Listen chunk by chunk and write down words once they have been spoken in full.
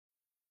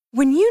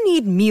When you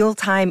need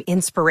mealtime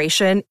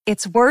inspiration,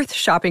 it's worth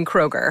shopping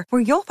Kroger,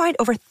 where you'll find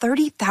over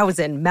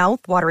 30,000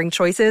 mouth-watering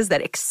choices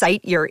that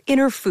excite your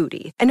inner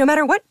foodie. And no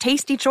matter what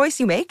tasty choice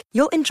you make,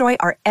 you'll enjoy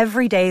our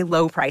everyday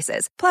low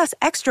prices, plus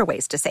extra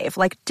ways to save,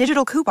 like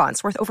digital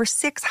coupons worth over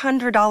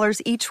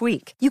 $600 each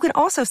week. You can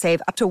also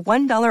save up to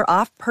 $1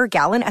 off per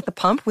gallon at the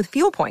pump with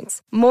fuel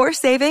points. More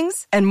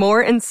savings and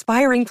more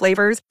inspiring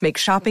flavors make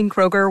shopping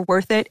Kroger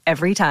worth it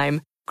every time.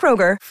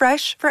 Kroger,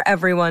 fresh for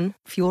everyone.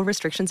 Fuel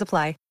restrictions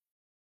apply.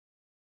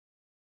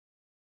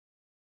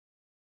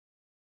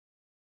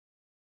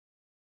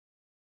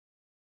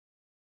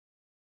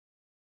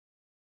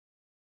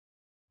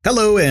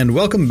 Hello and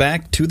welcome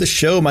back to the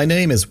show. My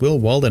name is Will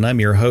Walden. I'm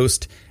your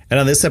host. And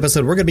on this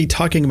episode, we're going to be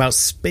talking about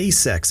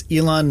SpaceX,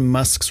 Elon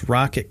Musk's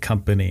rocket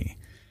company,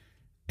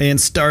 and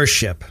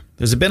Starship.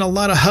 There's been a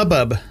lot of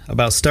hubbub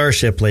about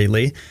Starship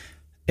lately,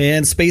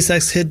 and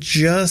SpaceX had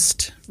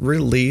just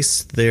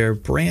released their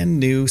brand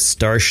new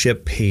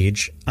Starship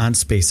page on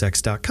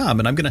SpaceX.com.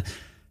 And I'm going to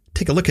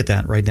take a look at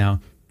that right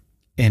now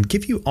and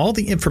give you all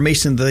the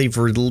information that they've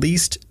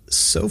released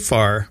so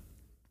far,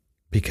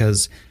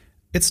 because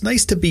it's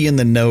nice to be in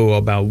the know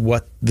about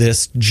what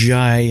this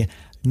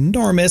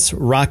ginormous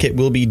rocket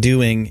will be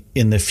doing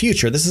in the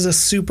future. This is a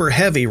super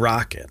heavy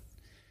rocket,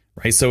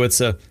 right? So it's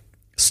a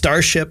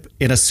Starship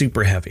in a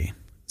super heavy.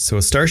 So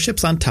a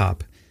Starship's on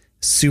top.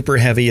 Super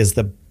heavy is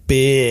the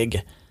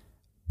big,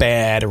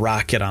 bad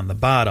rocket on the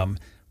bottom,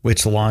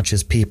 which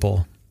launches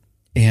people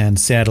and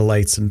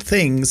satellites and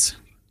things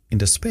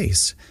into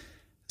space.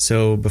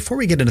 So before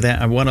we get into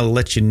that, I want to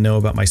let you know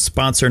about my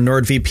sponsor,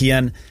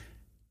 NordVPN.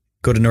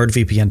 Go to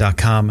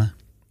nordvpn.com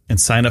and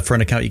sign up for an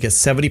account. You get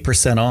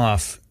 70%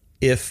 off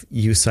if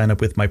you sign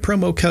up with my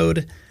promo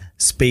code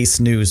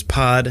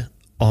SpaceNewsPod,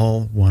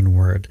 all one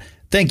word.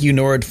 Thank you,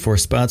 Nord, for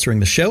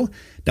sponsoring the show.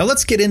 Now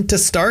let's get into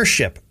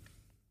Starship.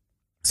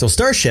 So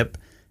Starship,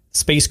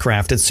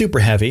 spacecraft, and super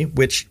heavy,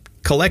 which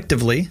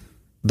collectively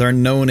they're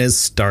known as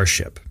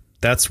Starship.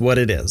 That's what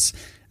it is.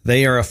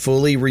 They are a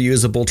fully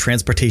reusable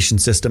transportation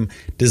system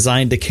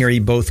designed to carry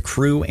both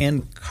crew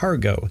and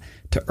cargo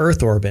to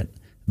Earth orbit,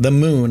 the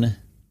moon,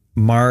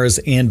 Mars,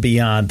 and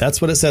beyond.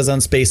 That's what it says on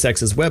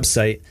SpaceX's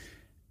website.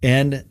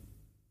 And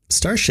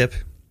Starship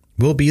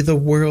will be the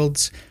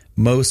world's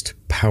most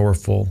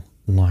powerful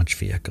launch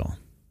vehicle.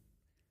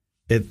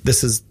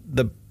 This is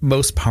the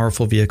most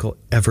powerful vehicle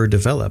ever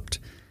developed,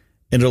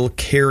 and it'll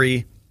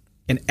carry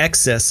in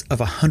excess of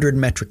 100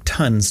 metric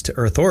tons to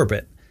Earth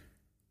orbit.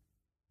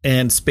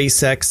 And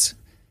SpaceX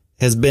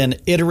has been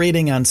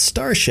iterating on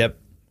Starship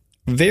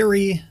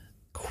very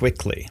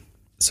quickly.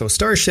 So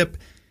Starship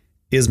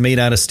is made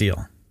out of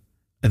steel.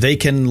 They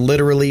can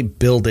literally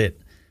build it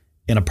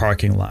in a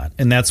parking lot.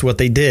 And that's what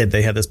they did.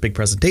 They had this big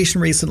presentation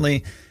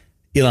recently.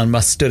 Elon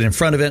Musk stood in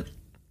front of it.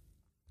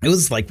 It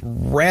was like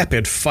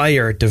rapid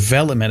fire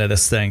development of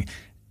this thing.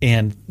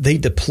 And they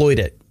deployed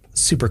it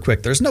super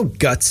quick. There's no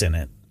guts in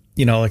it.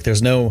 You know, like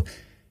there's no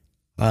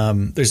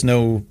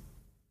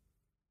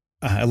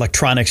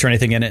electronics or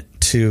anything in it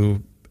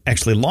to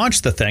actually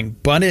launch the thing,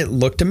 but it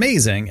looked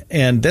amazing.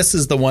 And this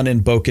is the one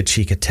in Boca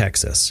Chica,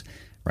 Texas,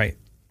 right?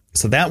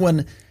 So that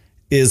one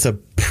is a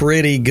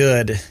pretty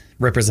good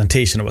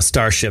representation of what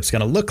Starship's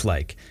going to look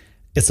like.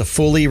 It's a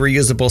fully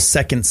reusable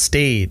second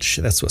stage.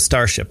 That's what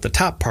Starship, the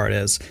top part,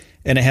 is.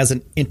 And it has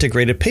an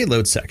integrated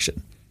payload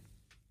section.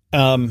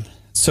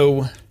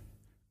 So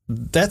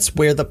that's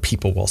where the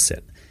people will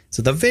sit.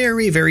 So the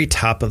very, very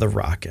top of the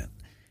rocket.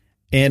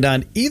 And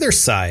on either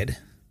side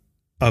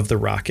of the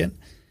rocket,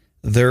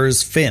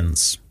 there's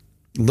fins,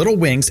 little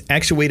wings,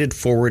 actuated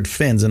forward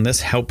fins. And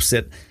this helps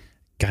it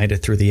guide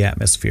it through the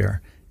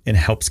atmosphere and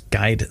helps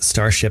guide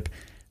Starship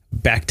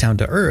back down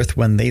to Earth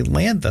when they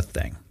land the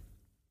thing.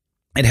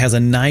 It has a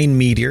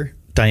 9-meter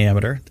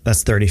diameter,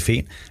 that's 30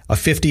 feet, a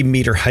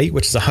 50-meter height,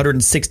 which is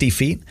 160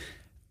 feet.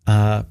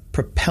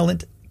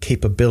 Propellant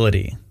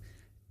capability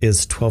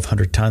is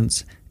 1,200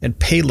 tons, and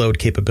payload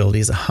capability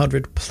is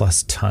 100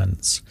 plus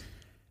tons.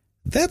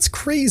 That's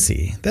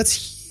crazy.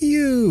 That's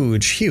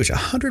huge,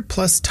 100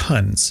 plus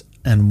tons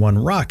in one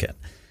rocket.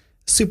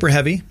 Super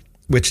heavy,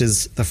 which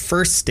is the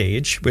first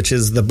stage, which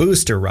is the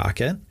booster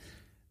rocket.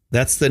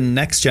 That's the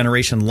next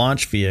generation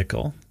launch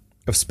vehicle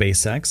of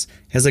SpaceX.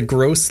 Has a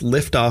gross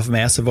liftoff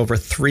mass of over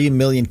 3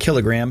 million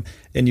kilogram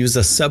and uses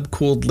a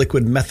subcooled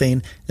liquid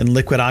methane and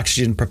liquid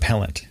oxygen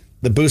propellant.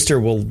 The booster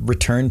will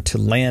return to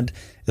land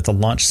at the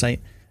launch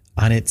site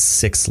on its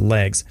 6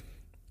 legs.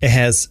 It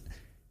has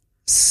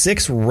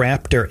 6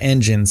 Raptor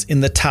engines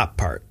in the top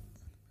part.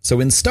 So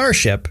in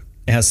Starship,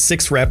 it has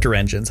 6 Raptor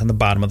engines on the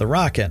bottom of the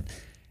rocket.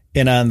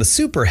 And on the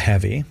Super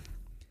Heavy,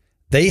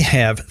 they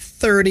have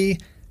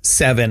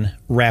 37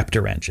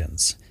 Raptor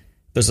engines.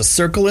 There's a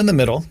circle in the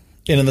middle,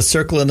 and in the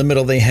circle in the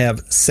middle, they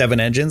have 7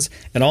 engines.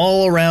 And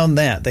all around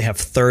that, they have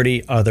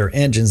 30 other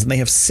engines, and they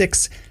have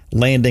 6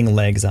 landing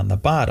legs on the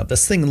bottom.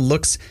 This thing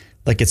looks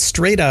like it's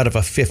straight out of a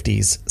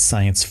 50s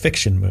science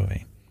fiction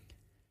movie.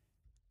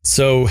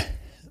 So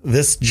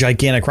this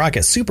gigantic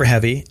rocket, Super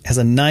Heavy, has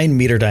a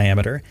 9-meter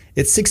diameter.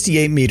 It's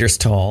 68 meters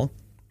tall,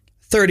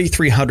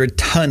 3,300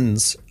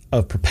 tons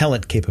of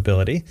propellant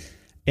capability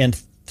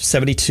and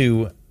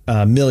 72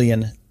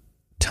 million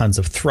tons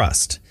of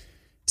thrust.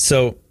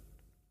 So,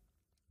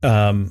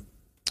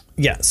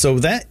 so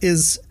that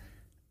is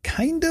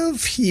kind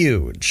of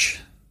huge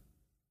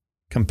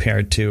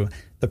compared to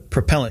the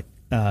propellant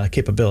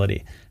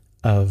capability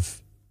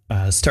of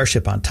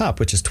Starship on top,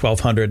 which is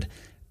 1,200,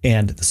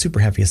 and the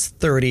Super Heavy is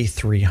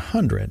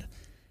 3,300.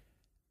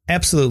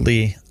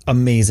 Absolutely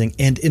amazing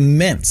and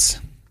immense.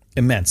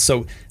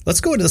 So let's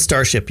go into the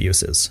Starship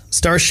uses.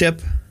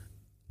 Starship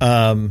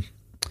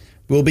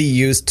will be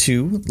used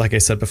to, like I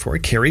said before,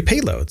 carry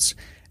payloads.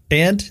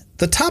 And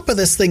the top of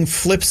this thing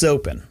flips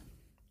open.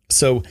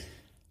 So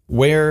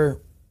where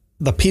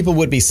the people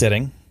would be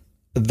sitting,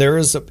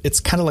 it's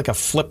kind of like a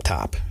flip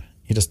top.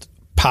 You just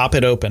pop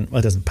it open. Well,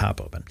 it doesn't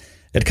pop open.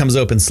 It comes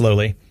open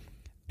slowly.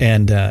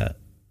 And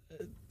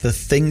the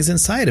things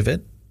inside of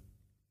it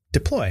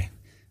deploy.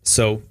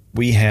 So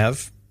we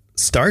have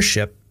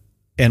Starship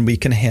and we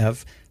can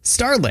have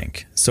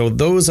Starlink. So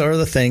those are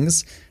the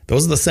things,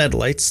 those are the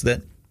satellites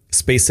that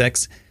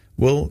SpaceX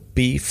will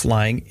be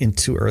flying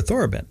into Earth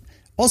orbit.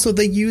 Also,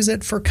 they use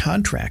it for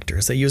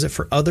contractors. They use it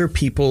for other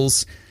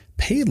people's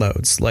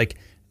payloads, like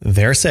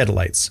their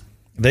satellites.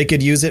 They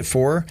could use it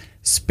for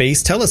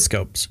space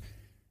telescopes.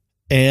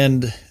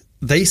 And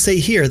they say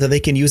here that they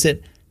can use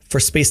it for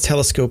space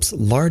telescopes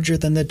larger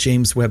than the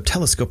James Webb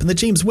Telescope. And the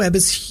James Webb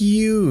is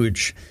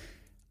huge.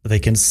 They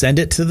can send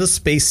it to the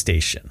space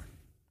station.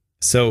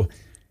 So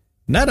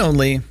not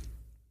only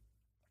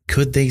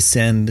could they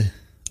send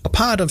a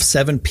pod of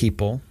 7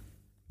 people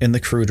in the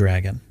Crew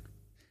Dragon,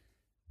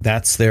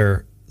 that's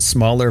their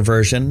smaller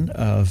version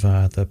of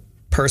the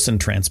person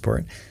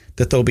transport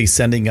that they'll be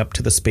sending up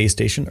to the space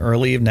station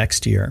early of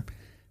next year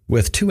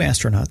with 2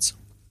 NASA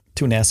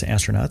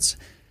astronauts.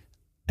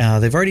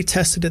 They've already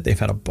tested it. They've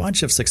had a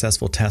bunch of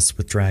successful tests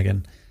with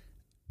Dragon.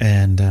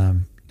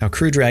 And now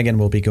Crew Dragon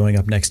will be going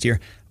up next year.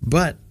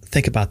 But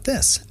think about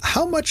this.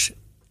 How much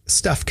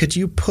stuff could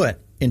you put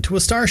into a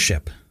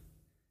Starship?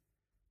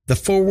 The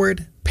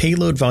forward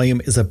payload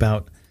volume is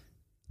about,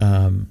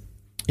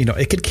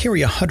 it could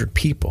carry 100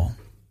 people.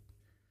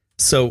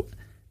 So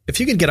if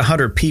you could get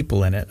 100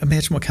 people in it,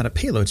 imagine what kind of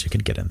payloads you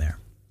could get in there.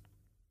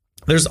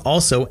 There's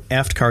also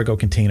aft cargo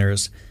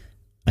containers,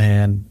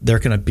 and there are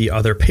going to be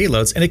other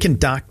payloads, and it can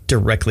dock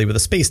directly with a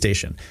space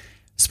station.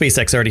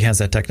 SpaceX already has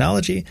that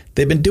technology.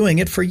 They've been doing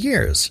it for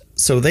years.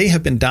 So they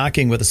have been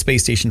docking with a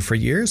space station for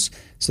years.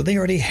 So they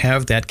already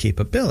have that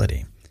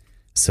capability.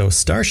 So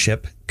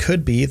Starship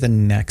could be the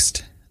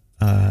next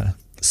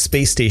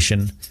space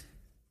station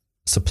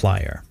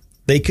supplier.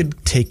 They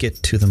could take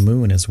it to the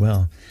moon as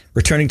well.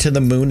 Returning to the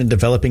moon and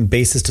developing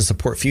bases to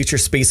support future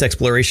space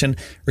exploration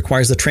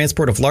requires the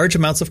transport of large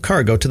amounts of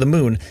cargo to the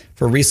moon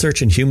for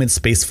research and human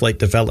spaceflight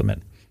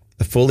development.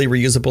 The fully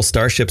reusable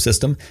Starship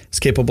system is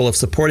capable of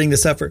supporting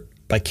this effort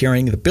by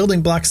carrying the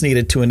building blocks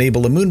needed to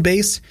enable a moon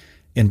base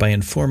and by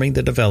informing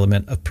the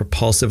development of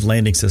propulsive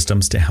landing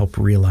systems to help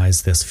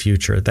realize this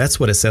future. That's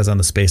what it says on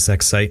the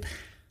SpaceX site.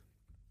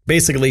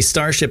 Basically,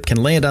 Starship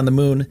can land on the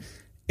moon.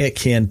 It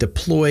can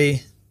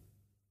deploy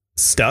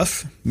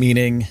stuff,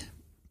 meaning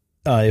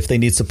if they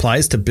need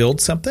supplies to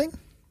build something,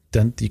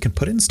 then you can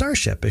put it in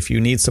Starship. If you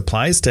need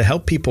supplies to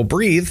help people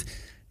breathe,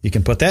 you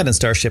can put that in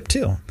Starship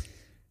too.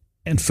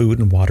 And food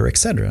and water,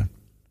 etc.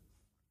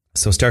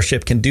 So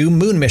Starship can do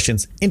moon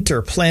missions,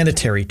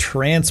 interplanetary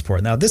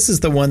transport. Now, this is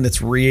the one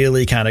that's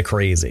really kind of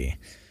crazy.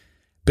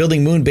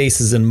 Building moon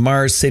bases in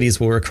Mars cities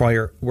will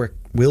require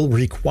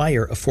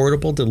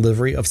affordable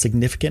delivery of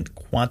significant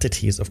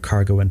quantities of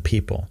cargo and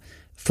people.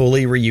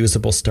 Fully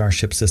reusable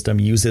Starship system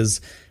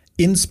uses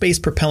in-space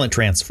propellant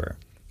transfer.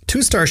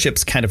 2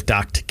 Starships kind of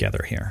dock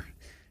together here.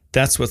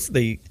 That's what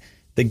they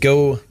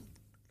go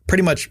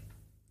pretty much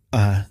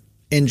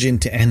engine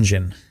to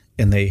engine,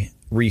 and they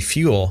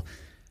refuel.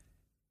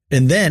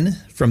 And then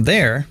from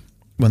there,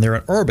 when they're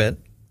in orbit,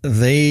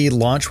 they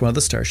launch one of the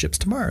Starships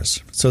to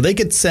Mars. So they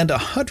could send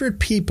 100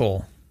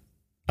 people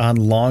on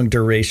long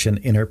duration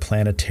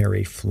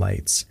interplanetary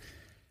flights.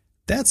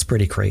 That's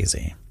pretty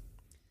crazy.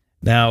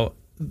 Now,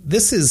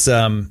 this is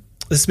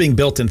being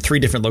built in 3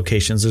 different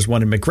locations. There's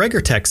one in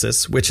McGregor,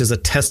 Texas, which is a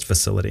test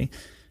facility.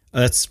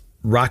 That's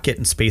rocket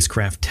and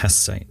spacecraft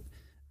test site.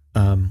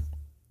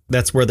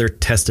 That's where they're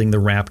testing the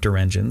Raptor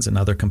engines and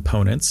other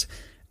components.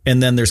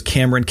 And then there's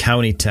Cameron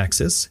County,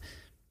 Texas.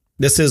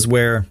 This is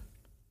where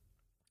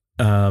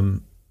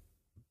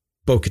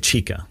Boca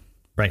Chica,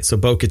 right? So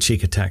Boca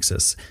Chica,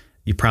 Texas.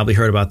 You probably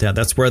heard about that.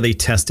 That's where they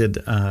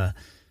tested.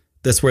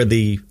 That's where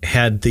they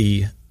had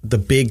the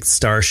big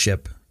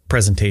Starship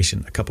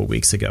presentation a couple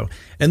weeks ago.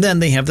 And then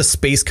they have the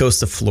Space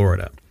Coast of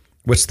Florida,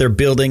 which they're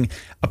building.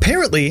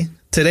 Apparently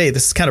today,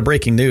 this is kind of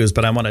breaking news,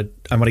 but I want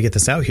to get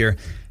this out here.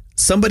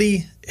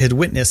 Somebody had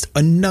witnessed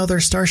another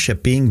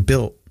Starship being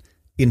built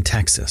in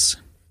Texas.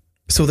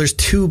 So there's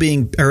 2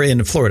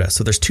 in Florida.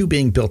 So there's 2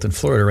 being built in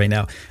Florida right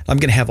now. I'm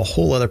going to have a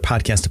whole other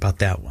podcast about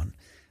that one.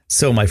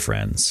 So my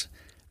friends,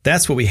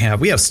 that's what we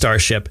have. We have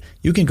Starship.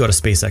 You can go to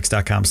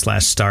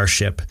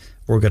SpaceX.com/Starship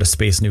or go to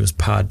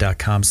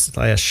spacenewspod.com/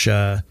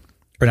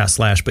 or not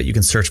slash, but you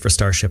can search for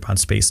Starship on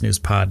Space News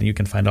Pod, and you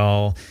can find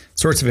all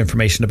sorts of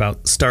information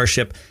about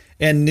Starship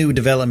and new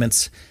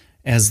developments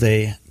as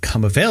they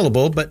come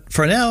available. But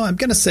for now, I'm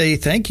going to say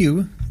thank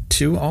you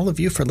to all of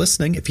you for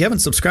listening. If you haven't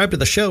subscribed to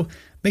the show,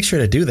 make sure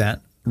to do that.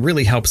 It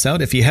really helps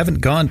out. If you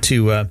haven't gone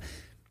to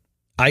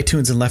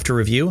iTunes and left a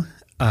review,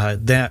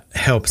 that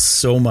helps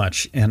so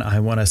much. And I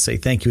want to say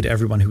thank you to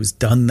everyone who's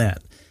done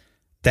that.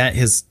 That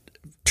has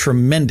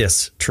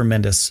tremendously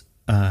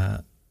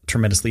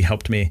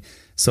helped me.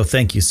 So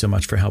thank you so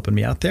much for helping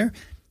me out there.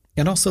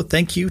 And also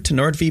thank you to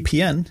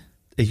NordVPN.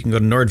 You can go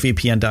to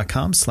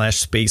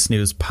nordvpn.com/space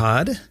news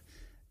pod,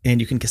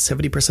 and you can get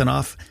 70%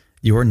 off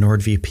your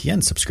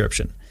NordVPN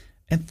subscription.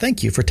 And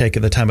thank you for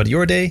taking the time out of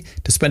your day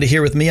to spend it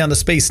here with me on the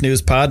Space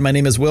News Pod. My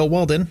name is Will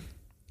Walden,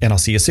 and I'll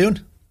see you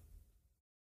soon.